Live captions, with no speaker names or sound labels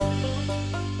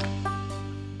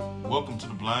welcome to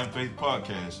the Blind Faith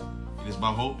Podcast. It is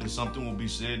my hope that something will be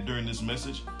said during this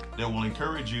message that will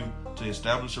encourage you to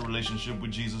establish a relationship with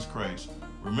Jesus Christ.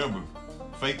 Remember,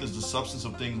 faith is the substance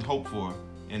of things hoped for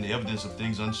and the evidence of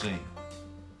things unseen.